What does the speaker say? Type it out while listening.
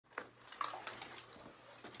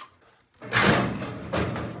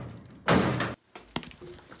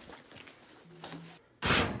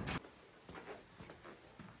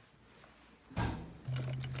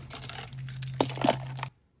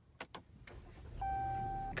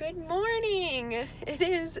Good morning. It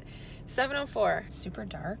is 7:04. It's super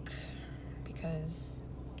dark because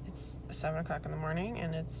it's 7 o'clock in the morning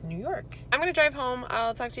and it's New York. I'm gonna drive home.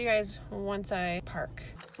 I'll talk to you guys once I park.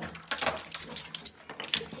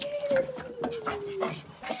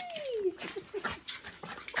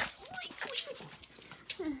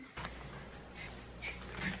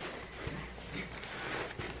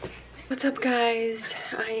 What's up, guys?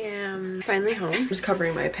 I am finally home. I'm just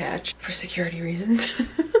covering my patch for security reasons.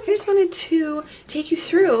 I just wanted to take you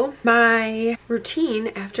through my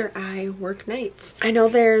routine after I work nights. I know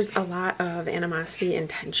there's a lot of animosity and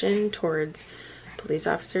tension towards police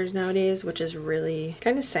officers nowadays, which is really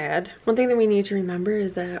kind of sad. One thing that we need to remember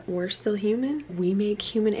is that we're still human. We make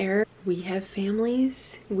human error. We have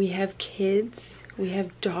families. We have kids. We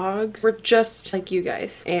have dogs. We're just like you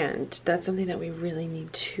guys. And that's something that we really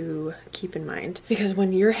need to keep in mind. Because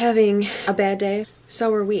when you're having a bad day,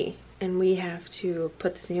 so are we. And we have to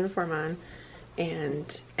put this uniform on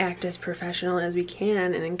and act as professional as we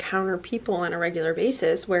can and encounter people on a regular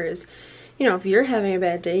basis. Whereas, you know, if you're having a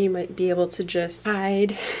bad day, you might be able to just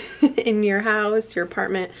hide in your house, your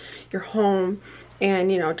apartment, your home,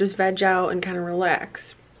 and, you know, just veg out and kind of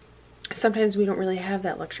relax. Sometimes we don't really have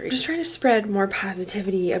that luxury. Just trying to spread more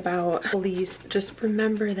positivity about police. Just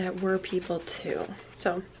remember that we're people too.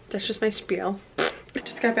 So that's just my spiel.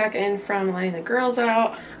 Just got back in from letting the girls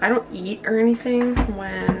out. I don't eat or anything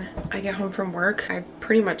when I get home from work. I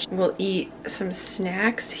pretty much will eat some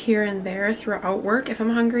snacks here and there throughout work if I'm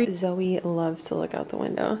hungry. Zoe loves to look out the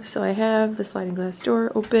window. So I have the sliding glass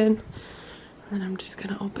door open, and then I'm just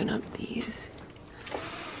gonna open up these.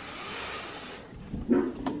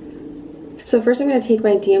 So first I'm going to take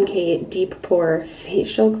my DMK Deep Pore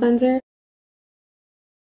Facial Cleanser.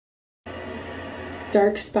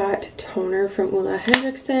 Dark Spot Toner from Ulla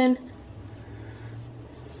Hendrickson.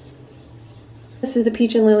 This is the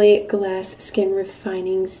Peach and Lily Glass Skin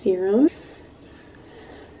Refining Serum.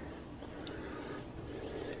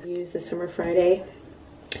 Use the Summer Friday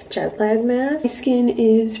Jet Lag Mask. My skin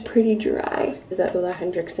is pretty dry. This is the Ulla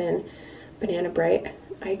Hendrickson Banana Bright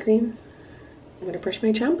Eye Cream. I'm going to brush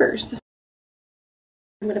my chompers.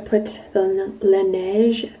 I'm going to put the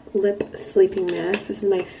Laneige Lip Sleeping Mask. This is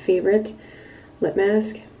my favorite lip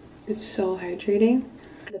mask. It's so hydrating.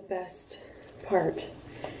 The best part,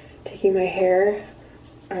 taking my hair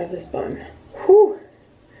out of this bun. Whew!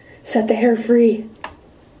 Set the hair free.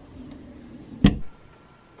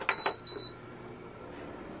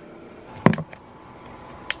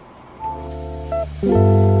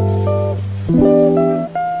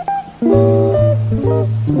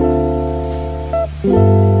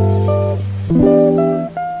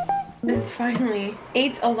 It's finally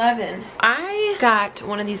 8:11. I got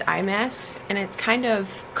one of these eye masks and it's kind of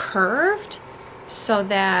curved so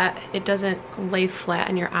that it doesn't lay flat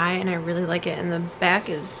in your eye, and I really like it. And the back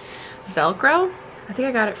is Velcro. I think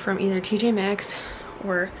I got it from either TJ Maxx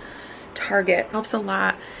or Target. Helps a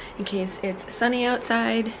lot in case it's sunny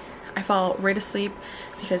outside. I fall right asleep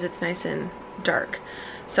because it's nice and dark.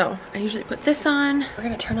 So I usually put this on. We're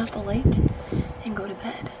gonna turn off the light and go to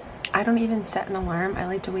bed. I don't even set an alarm. I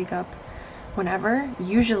like to wake up whenever.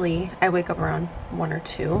 Usually I wake up around 1 or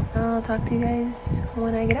 2. I'll talk to you guys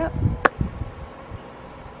when I get up.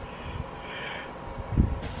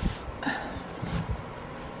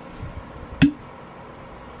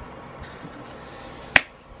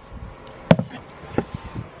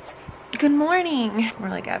 Good morning. More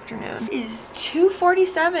like afternoon. It is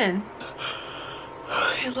 2:47.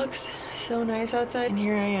 It looks so nice outside, and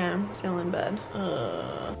here I am still in bed.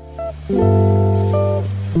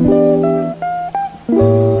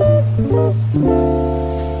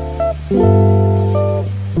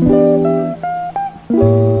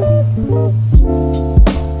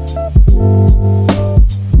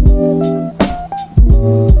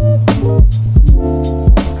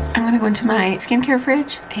 I'm gonna go into my skincare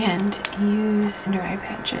fridge and use under eye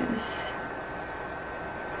patches.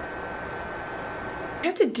 I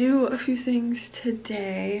have to do a few things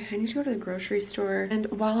today. I need to go to the grocery store, and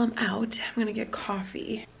while I'm out, I'm gonna get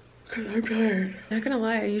coffee because I'm tired. Not gonna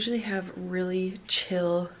lie, I usually have really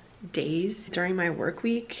chill days during my work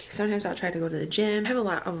week. Sometimes I'll try to go to the gym. I have a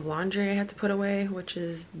lot of laundry I have to put away, which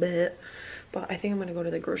is bleh. But I think I'm gonna go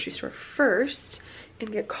to the grocery store first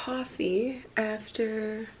and get coffee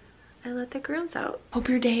after I let the girls out. Hope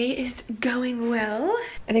your day is going well.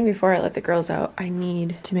 I think before I let the girls out, I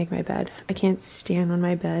need to make my bed. I can't stand when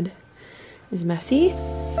my bed is messy.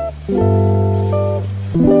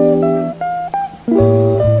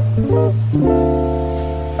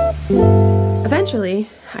 Eventually,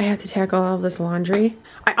 I have to tackle all of this laundry.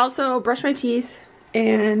 I also brush my teeth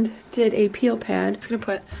and did a peel pad. I'm just gonna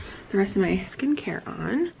put the rest of my skincare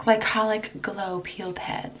on. Glycolic Glow peel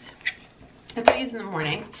pads. That's what I use in the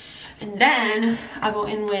morning. And then I'll go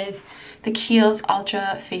in with the Kiehl's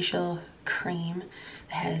Ultra Facial Cream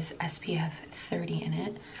that has SPF 30 in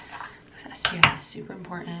it. Because SPF is super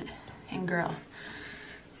important. And girl,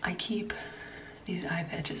 I keep these eye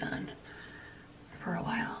patches on for a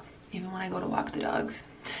while, even when I go to walk the dogs.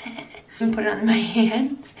 And put it on my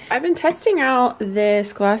hands. I've been testing out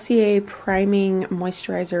this Glossier Priming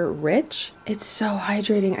Moisturizer Rich. It's so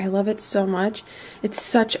hydrating. I love it so much. It's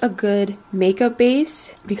such a good makeup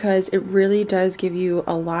base because it really does give you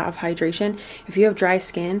a lot of hydration. If you have dry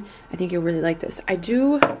skin, I think you'll really like this. I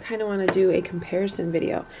do kind of want to do a comparison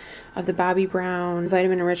video of the Bobbi Brown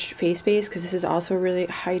Vitamin Rich Face Base because this is also a really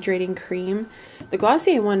hydrating cream. The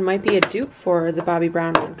Glossier one might be a dupe for the Bobbi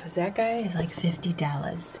Brown one because that guy is like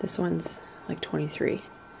 $50. This one's like $23.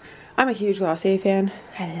 I'm a huge Glossier fan.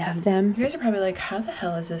 I love them. You guys are probably like, how the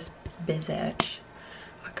hell is this Bizatch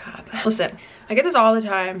a cop? Listen, I get this all the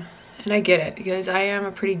time and I get it because I am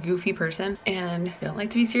a pretty goofy person and I don't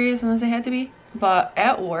like to be serious unless I had to be. But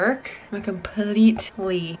at work, I'm a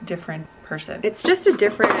completely different person. It's just a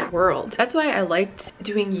different world. That's why I liked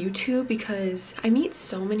doing YouTube because I meet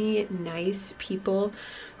so many nice people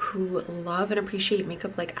who love and appreciate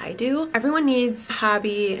makeup like I do. Everyone needs a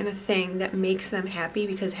hobby and a thing that makes them happy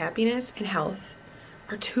because happiness and health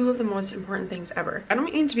are two of the most important things ever. I don't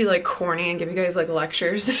mean to be like corny and give you guys like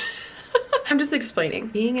lectures. I'm just explaining.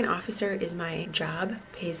 Being an officer is my job,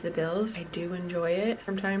 pays the bills. I do enjoy it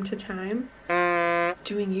from time to time.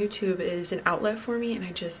 Doing YouTube is an outlet for me and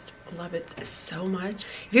I just love it so much.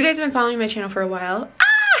 If you guys have been following my channel for a while,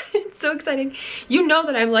 it's so exciting. You know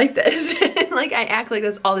that I'm like this. Like I act like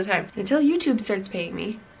this all the time. Until YouTube starts paying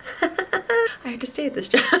me. I have to stay at this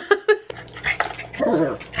job.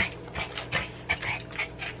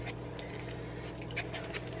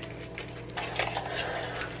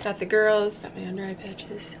 Got the girls, got my under eye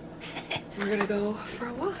patches. We're gonna go for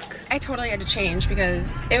a walk. I totally had to change because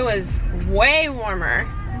it was way warmer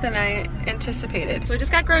than I anticipated. So I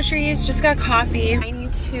just got groceries, just got coffee. I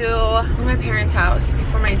need to go to my parents' house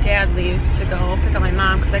before my dad leaves to go pick up my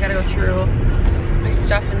mom because I gotta go through my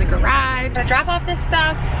stuff in the garage. I'm gonna drop off this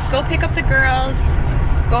stuff, go pick up the girls,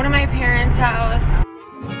 go to my parents' house.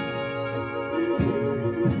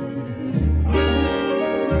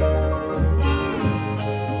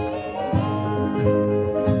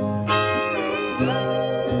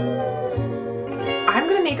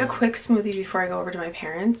 A quick smoothie before I go over to my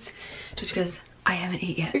parents just because I haven't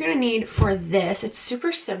ate yet. You're gonna need for this, it's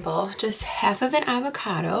super simple, just half of an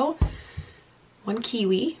avocado, 1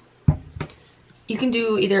 kiwi. You can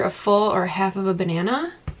do either a full or half of a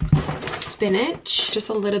banana, spinach, just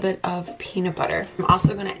a little bit of peanut butter. I'm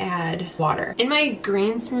also gonna add water. In my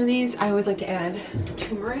green smoothies, I always like to add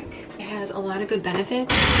turmeric. It has a lot of good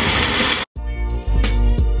benefits.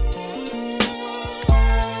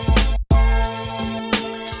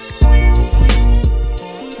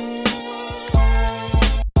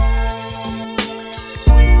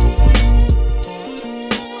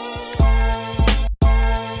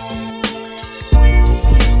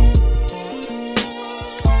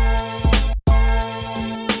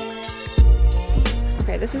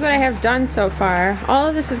 This is what I have done so far. All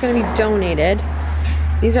of this is going to be donated.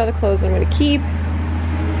 These are the clothes I'm going to keep.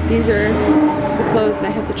 These are the clothes that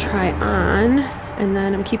I have to try on. And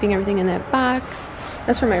then I'm keeping everything in that box.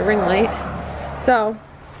 That's for my ring light. So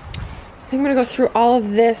I think I'm going to go through all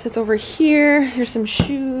of this. It's over here. Here's some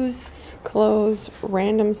shoes, clothes,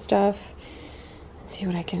 random stuff. Let's see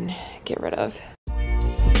what I can get rid of.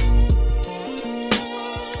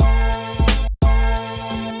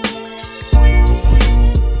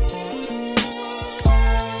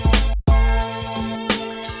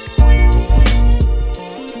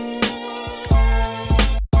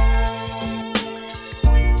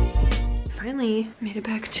 Made it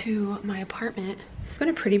back to my apartment. It's been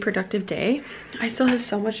a pretty productive day. I still have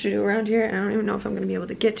so much to do around here and I don't even know if I'm going to be able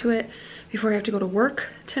to get to it before I have to go to work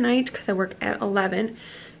tonight because I work at 11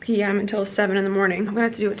 p.m. until 7 in the morning. I'm gonna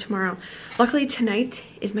have to do it tomorrow. Luckily tonight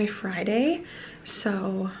is my Friday,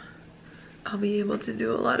 so I'll be able to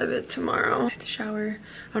do a lot of it tomorrow. I have to shower.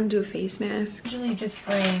 I'm gonna do a face mask. Usually just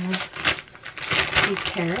bring these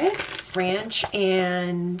carrots, ranch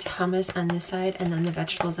and hummus on this side and then the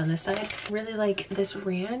vegetables on this side. Really like this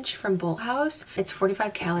ranch from Bolthouse. It's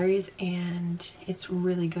 45 calories and it's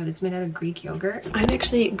really good. It's made out of Greek yogurt. I'm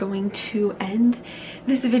actually going to end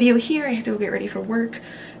this video here. I have to go get ready for work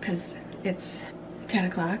because it's 10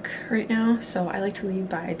 o'clock right now, so I like to leave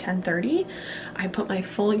by 10:30. I put my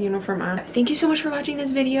full uniform on. Thank you so much for watching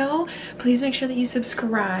this video. Please make sure that you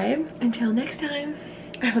subscribe. Until next time,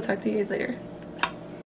 I will talk to you guys later.